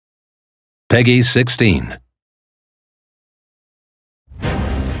Peggy 16.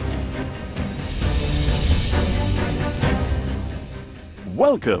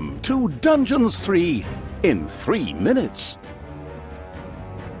 Welcome to Dungeons 3 in 3 minutes.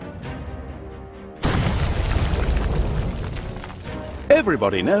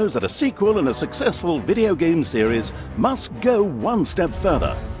 Everybody knows that a sequel in a successful video game series must go one step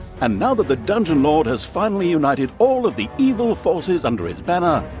further. And now that the Dungeon Lord has finally united all of the evil forces under his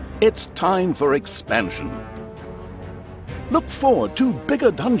banner, it's time for expansion. Look forward to bigger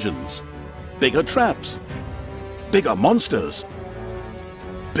dungeons, bigger traps, bigger monsters,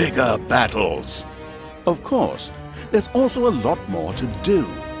 bigger battles. Of course, there's also a lot more to do.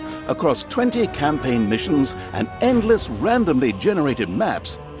 Across 20 campaign missions and endless randomly generated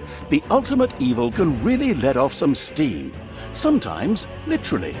maps, the ultimate evil can really let off some steam. Sometimes,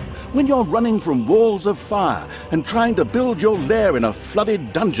 literally, when you're running from walls of fire and trying to build your lair in a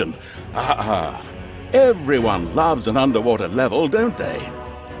flooded dungeon. Everyone loves an underwater level, don't they?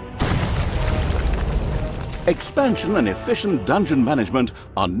 Expansion and efficient dungeon management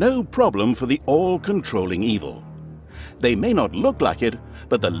are no problem for the all-controlling evil. They may not look like it,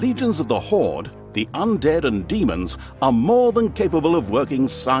 but the legions of the Horde, the undead and demons, are more than capable of working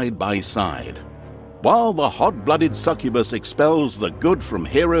side by side. While the hot-blooded succubus expels the good from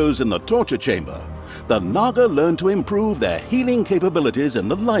heroes in the torture chamber, the Naga learn to improve their healing capabilities in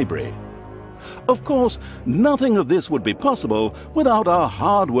the library. Of course, nothing of this would be possible without our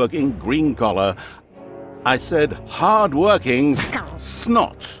hard-working green-collar, I said hard-working,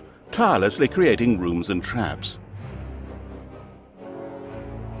 snots, tirelessly creating rooms and traps.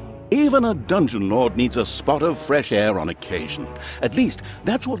 Even a dungeon lord needs a spot of fresh air on occasion. At least,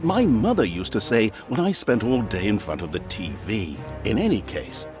 that's what my mother used to say when I spent all day in front of the TV. In any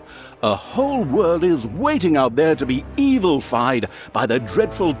case, a whole world is waiting out there to be evil-fied by the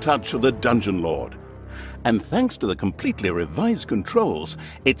dreadful touch of the dungeon lord. And thanks to the completely revised controls,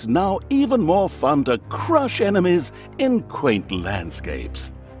 it's now even more fun to crush enemies in quaint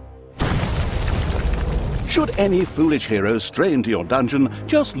landscapes. Should any foolish heroes stray into your dungeon,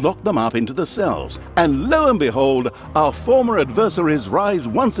 just lock them up into the cells. And lo and behold, our former adversaries rise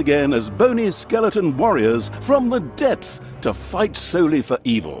once again as bony skeleton warriors from the depths to fight solely for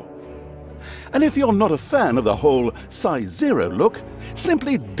evil. And if you're not a fan of the whole size 0 look,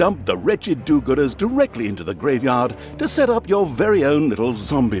 simply dump the wretched do-gooders directly into the graveyard to set up your very own little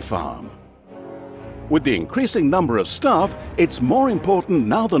zombie farm. With the increasing number of staff, it's more important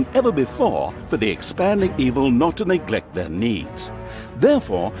now than ever before for the expanding evil not to neglect their needs.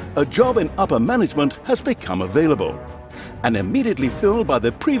 Therefore, a job in upper management has become available, and immediately filled by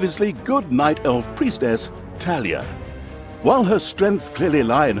the previously good Night Elf priestess, Talia. While her strengths clearly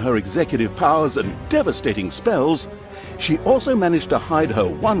lie in her executive powers and devastating spells, she also managed to hide her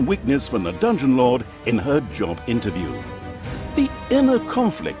one weakness from the Dungeon Lord in her job interview: the inner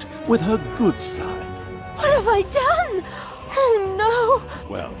conflict with her good side. What have I done? Oh no!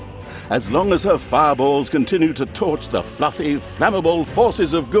 Well, as long as her fireballs continue to torch the fluffy, flammable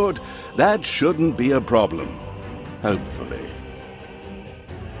forces of good, that shouldn't be a problem. Hopefully.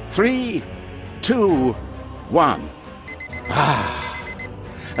 3, 2, 1.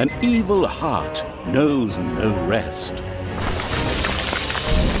 An evil heart knows no rest.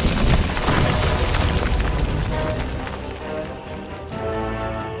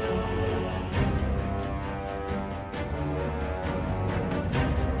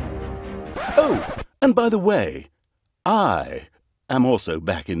 Oh, and by the way, I am also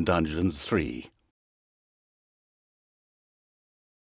back in Dungeons 3.